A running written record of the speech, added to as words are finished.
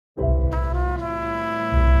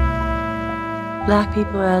Black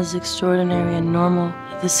people are as extraordinary and normal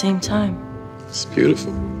at the same time. It's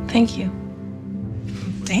beautiful. Thank you.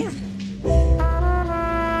 Damn.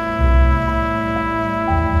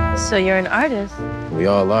 So you're an artist? We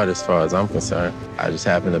all are as far as I'm concerned. I just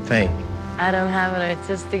happen to paint. I don't have an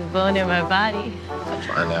artistic bone in my body. I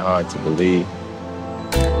find that hard to believe.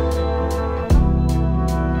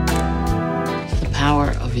 The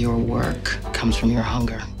power of your work comes from your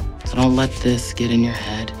hunger. So don't let this get in your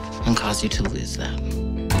head and cause you to lose that.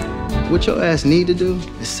 What your ass need to do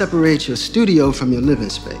is separate your studio from your living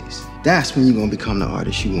space. That's when you're gonna become the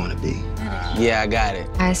artist you wanna be. Yeah, I got it.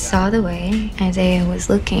 I saw the way Isaiah was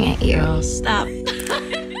looking at you. Girl, stop.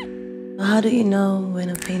 How do you know when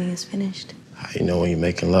a painting is finished? How you know when you're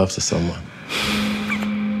making love to someone?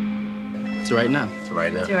 It's right now. It's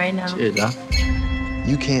right now. Do right now. Cheers, Doc.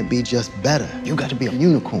 You can't be just better. You got to be a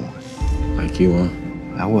unicorn. Like you, huh?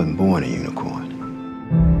 I wasn't born a unicorn.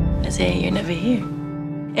 Isaiah, you're never here.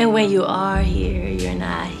 And when you are here, you're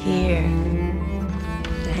not here.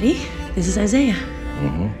 Daddy, this is Isaiah.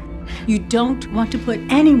 You don't want to put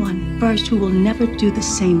anyone first who will never do the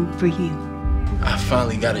same for you. I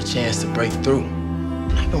finally got a chance to break through.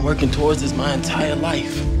 And I've been working towards this my entire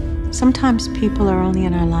life. Sometimes people are only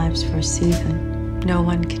in our lives for a season. No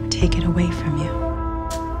one can take it away from you.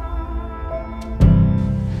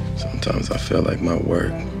 Sometimes I feel like my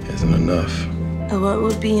work isn't enough. And what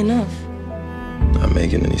would be enough? Not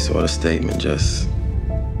making any sort of statement, just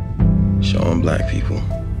showing Black people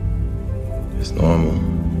it's normal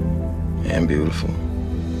and beautiful.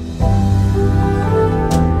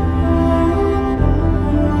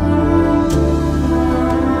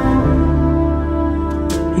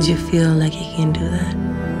 Did you feel like you can do that?